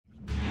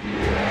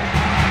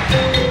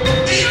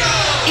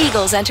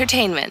Eagles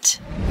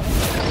Entertainment.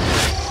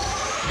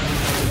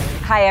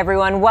 Hi,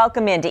 everyone.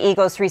 Welcome into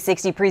Eagles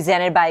 360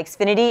 presented by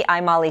Xfinity.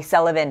 I'm Molly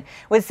Sullivan.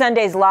 With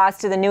Sunday's loss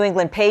to the New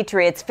England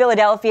Patriots,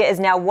 Philadelphia is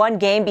now one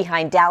game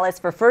behind Dallas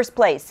for first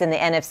place in the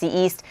NFC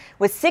East,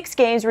 with 6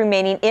 games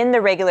remaining in the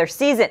regular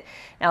season.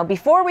 Now,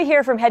 before we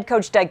hear from head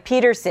coach Doug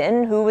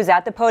Peterson, who was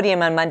at the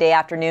podium on Monday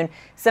afternoon,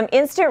 some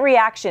instant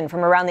reaction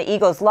from around the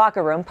Eagles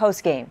locker room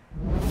postgame.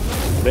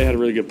 They had a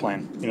really good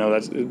plan.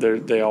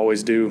 They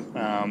always do.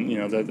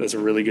 That's a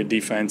really good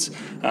defense.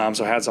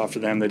 So hats off to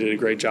them. They did a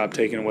great job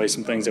taking away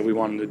some things that we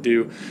wanted to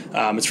do.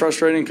 It's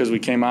frustrating because we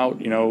came out,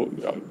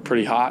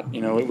 pretty hot.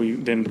 We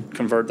didn't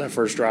convert that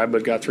first drive,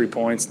 but got 3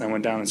 points, and then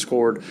went down and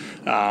scored.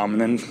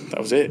 And then that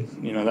was it.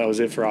 That was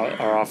it for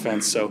our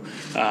offense. So,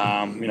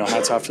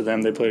 hats off to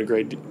them. They played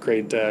a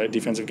great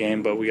defensive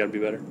game, but we got to be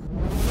better.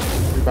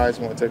 Everybody's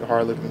going to take a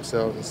hard look at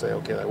themselves and say,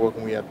 okay, what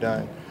can we have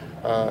done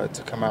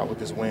to come out with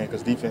this win,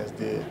 because defense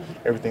did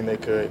everything they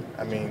could.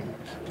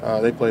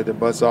 They played their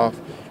butts off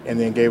and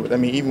then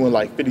even with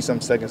like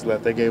 50-some seconds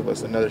left, they gave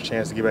us another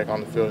chance to get back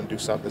on the field and do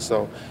something.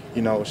 So,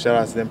 shout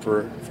out to them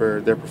for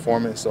their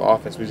performance. So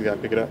offense, we just got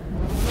to pick it up.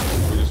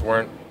 We just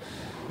weren't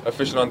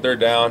efficient on third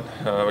down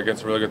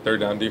against a really good third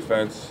down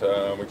defense.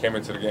 We came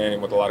into the game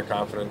with a lot of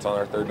confidence on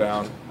our third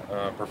down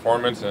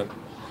performance, and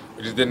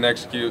we just didn't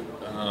execute.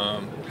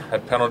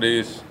 Had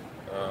penalties.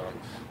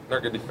 They're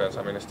a good defense.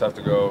 It's tough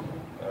to go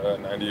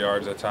 90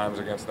 yards at times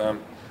against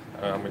them.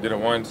 We did it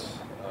once,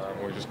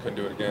 we just couldn't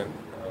do it again.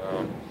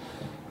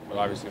 But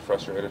obviously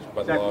frustrated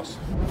by the loss.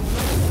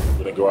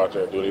 We didn't go out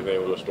there and do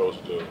anything we were supposed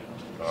to do.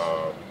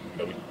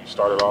 We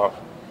started off,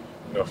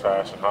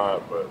 fast and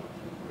hot, but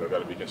got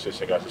to be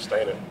consistent, got to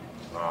sustain it.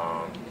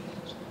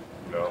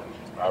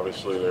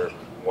 Obviously they're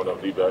one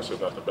of the best,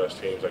 if not the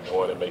best teams that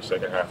go in and make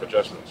second half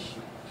adjustments.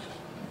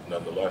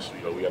 Nonetheless,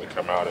 we got to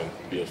come out and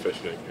be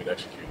efficient and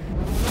execute.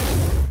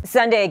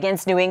 Sunday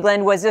against New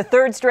England was the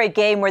third straight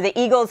game where the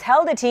Eagles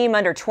held a team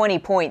under 20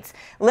 points,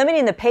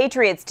 limiting the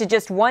Patriots to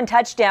just 1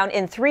 touchdown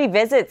in 3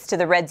 visits to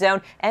the red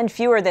zone and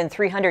fewer than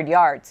 300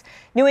 yards.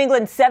 New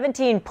England's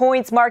 17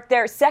 points marked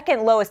their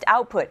second lowest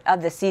output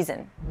of the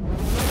season.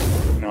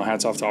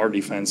 Hats off to our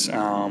defense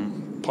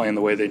playing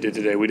the way they did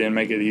today. We didn't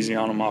make it easy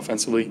on them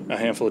offensively a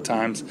handful of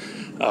times,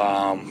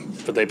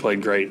 but they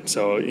played great.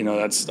 So,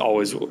 that's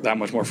always that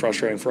much more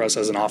frustrating for us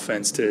as an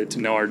offense to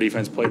know our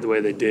defense played the way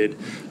they did,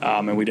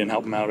 and we didn't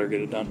help them out or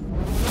get it done.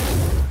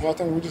 Well, I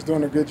think we're just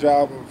doing a good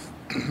job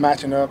of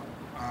matching up,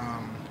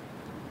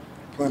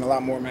 playing a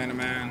lot more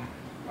man-to-man.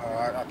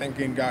 I think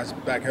getting guys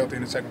back healthy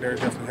in the secondary is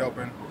definitely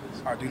helping.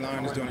 Our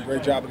D-line is doing a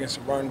great job against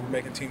the run. We're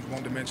making teams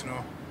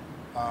one-dimensional.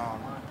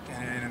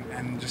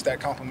 And just that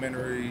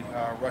complementary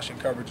rushing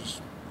coverage is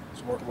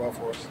working well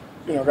for us.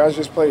 Guys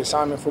just played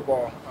assignment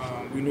football.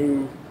 We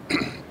knew,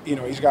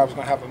 each guy was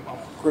going to have a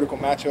critical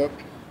matchup,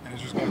 and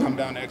it's just going to come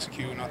down to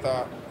execute. And I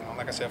thought,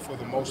 like I said, for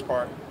the most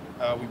part,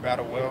 we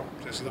battled well,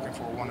 just looking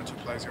for 1 or 2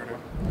 plays here or there.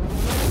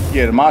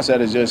 Yeah, the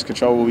mindset is just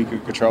control what we can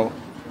control,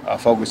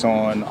 focus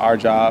on our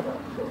job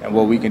and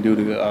what we can do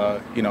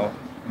to,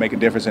 make a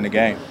difference in the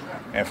game.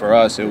 And for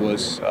us, it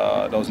was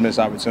those missed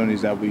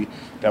opportunities that we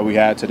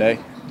had today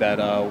that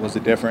was the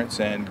difference.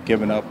 And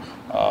giving up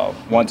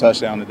 1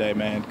 touchdown today,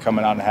 man,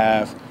 coming out in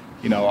half,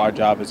 our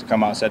job is to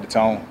come out and set the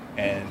tone.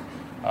 And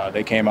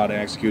they came out and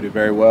executed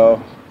very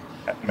well,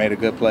 made a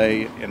good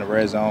play in the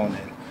red zone,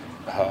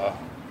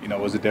 and, it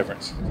was the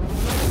difference.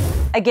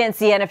 Against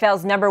the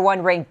NFL's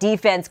 #1 ranked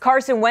defense,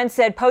 Carson Wentz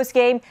said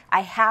postgame,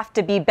 "I have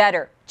to be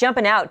better."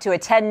 Jumping out to a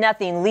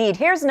 10-0 lead.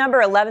 Here's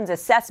number 11's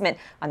assessment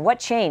on what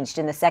changed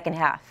in the second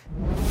half.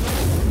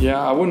 Yeah,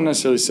 I wouldn't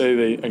necessarily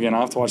say I'll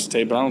have to watch the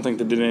tape, but I don't think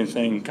they did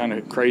anything kind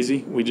of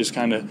crazy. We just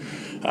kind of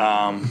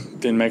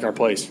didn't make our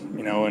plays,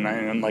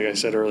 and like I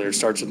said earlier, it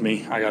starts with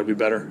me. I got to be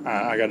better.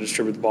 I got to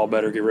distribute the ball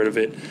better, get rid of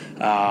it.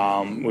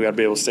 We got to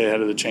be able to stay ahead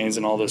of the chains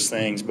and all those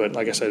things. But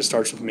like I said, it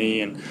starts with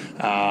me, and,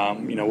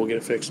 we'll get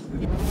it fixed.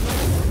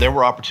 There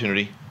were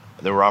opportunity.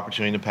 There were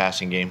opportunity in the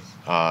passing game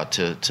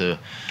to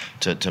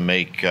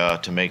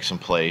make some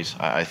plays.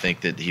 I think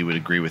that he would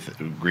agree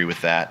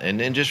with that, and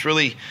then just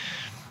really,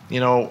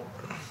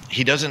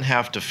 he doesn't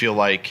have to feel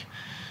like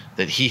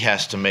that he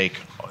has to make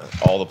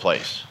all the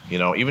plays.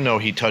 Even though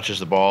he touches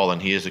the ball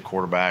and he is the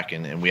quarterback,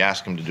 and we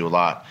ask him to do a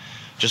lot,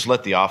 just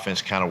let the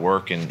offense kind of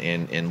work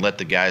and let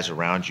the guys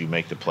around you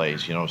make the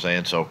plays. You know what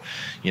I'm saying? So,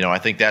 I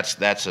think that's a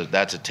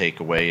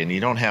takeaway, and you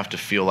don't have to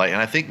feel like.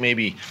 And I think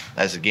maybe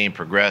as the game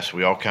progressed,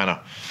 we all kind of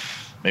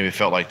maybe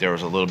felt like there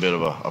was a little bit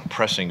of a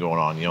pressing going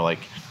on. Like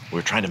we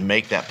were trying to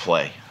make that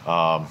play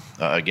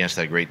against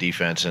that great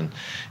defense, and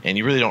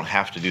you really don't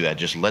have to do that.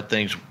 Just let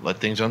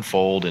things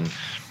unfold, and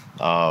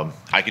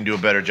I can do a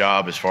better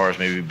job as far as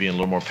maybe being a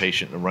little more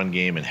patient in the run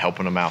game and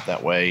helping them out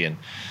that way, and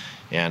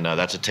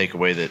that's a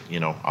takeaway that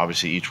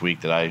obviously each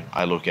week that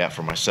I look at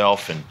for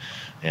myself,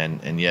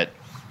 and yet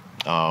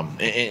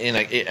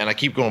I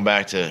keep going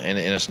back to and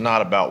it's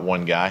not about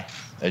one guy,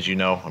 as you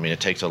know. It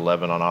takes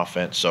 11 on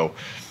offense, so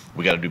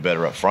we got to do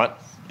better up front.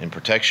 in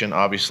protection,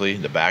 obviously.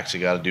 The backs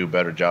have got to do a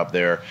better job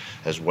there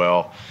as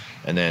well.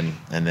 And then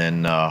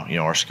you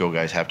know, our skill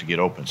guys have to get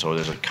open. So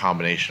there's a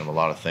combination of a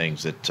lot of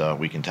things that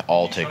we can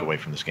all take away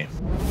from this game.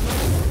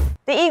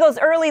 The Eagles'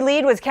 early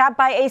lead was capped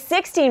by a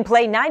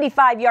 16-play,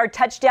 95-yard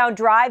touchdown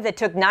drive that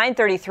took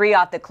 9:33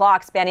 off the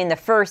clock, spanning the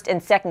first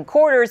and second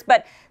quarters.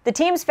 But the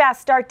team's fast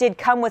start did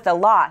come with a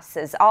loss,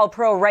 as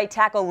All-Pro right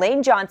tackle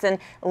Lane Johnson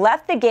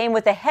left the game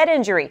with a head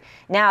injury,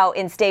 now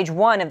in stage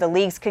 1 of the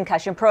league's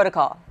concussion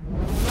protocol.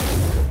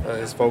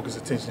 His focus,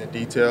 attention to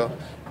detail,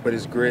 but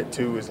his grit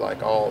too is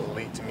like all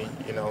elite to me,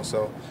 you know.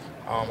 So,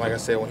 like I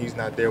said, when he's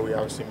not there, we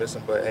obviously miss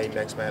him. But hey,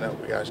 next man up.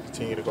 We got to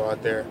continue to go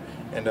out there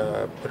and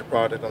put a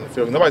product on the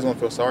field. Nobody's going to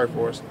feel sorry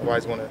for us.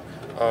 Nobody's going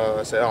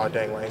to say, "Oh,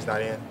 dang, Lane's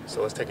not in."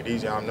 So let's take it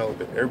easy on him. No,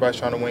 but everybody's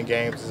trying to win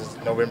games. This is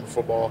November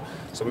football,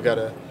 so we got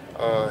to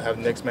have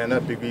the next man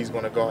up. Big B's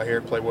going to go out here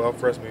and play well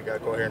for us. We got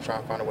to go here and try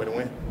and find a way to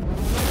win.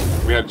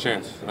 We had a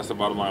chance. That's the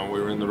bottom line. We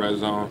were in the red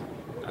zone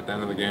at the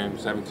end of the game,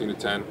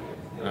 17-10.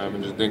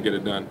 And just didn't get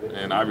it done.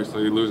 And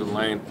obviously losing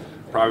Lane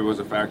probably was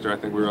a factor. I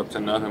think we were up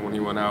 10-0 when he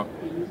went out.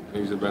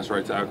 He's the best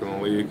right tackle in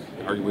the league,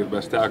 arguably the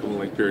best tackle in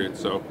the league, period.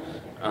 So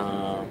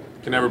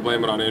can never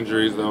blame it on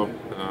injuries, though.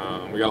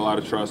 We got a lot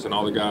of trust in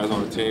all the guys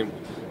on the team.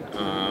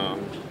 I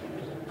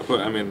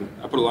put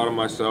a lot of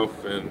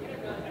myself, and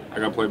I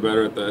got to play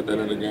better at the end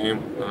of the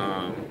game,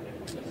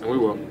 and we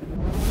will.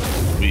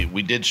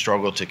 We did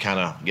struggle to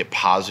kind of get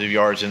positive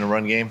yards in the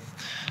run game.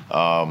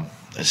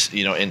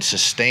 You know, and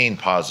sustain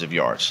positive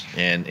yards.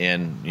 And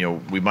you know,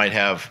 we might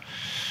have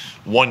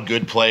one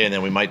good play and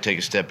then we might take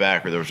a step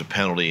back, or there was a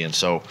penalty. And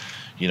so,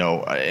 you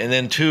know, and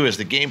then too, as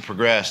the game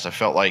progressed, I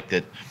felt like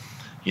that,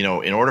 you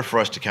know, in order for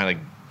us to kind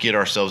of get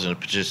ourselves in a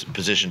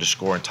position to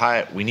score and tie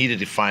it, we needed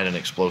to find an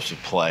explosive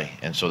play.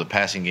 And so the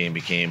passing game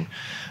became,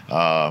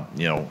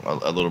 you know,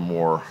 a little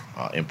more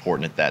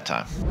important at that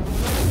time.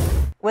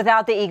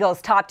 Without the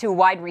Eagles' top 2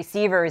 wide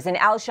receivers and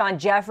Alshon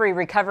Jeffrey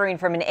recovering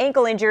from an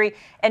ankle injury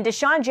and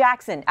Deshaun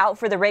Jackson out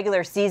for the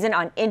regular season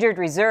on injured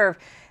reserve,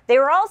 they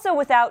were also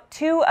without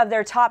 2 of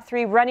their top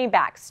 3 running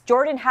backs.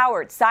 Jordan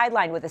Howard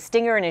sidelined with a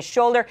stinger in his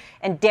shoulder,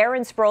 and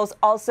Darren Sproles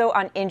also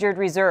on injured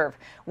reserve.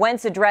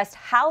 Wentz addressed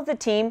how the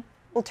team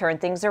will turn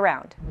things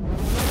around.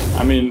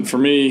 I mean, for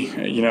me,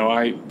 you know,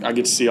 I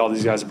get to see all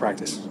these guys at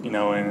practice, you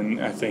know,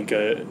 and I think,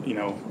 you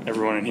know,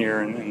 everyone in here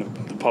and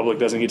the public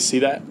doesn't get to see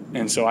that.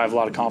 And so I have a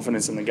lot of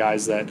confidence in the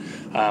guys that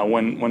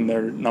when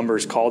their number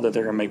is called, that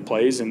they're going to make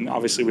plays. And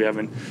obviously we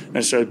haven't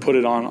necessarily put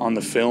it on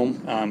the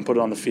film, put it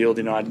on the field.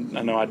 You know, I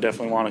know I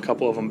definitely want a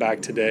couple of them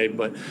back today.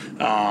 But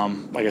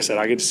like I said,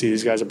 I get to see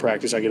these guys at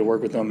practice. I get to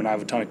work with them, and I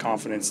have a ton of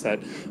confidence that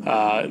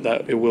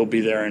it will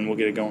be there and we'll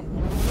get it going.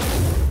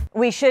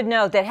 We should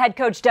note that head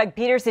coach Doug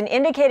Peterson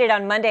indicated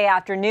on Monday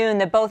afternoon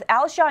that both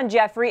Alshon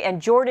Jeffrey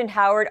and Jordan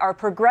Howard are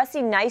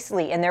progressing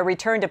nicely in their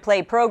return to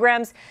play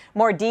programs.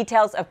 More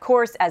details, of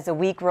course, as the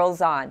week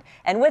rolls on.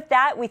 And with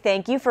that, we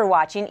thank you for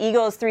watching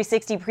Eagles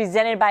 360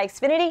 presented by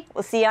Xfinity.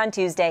 We'll see you on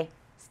Tuesday.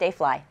 Stay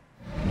fly.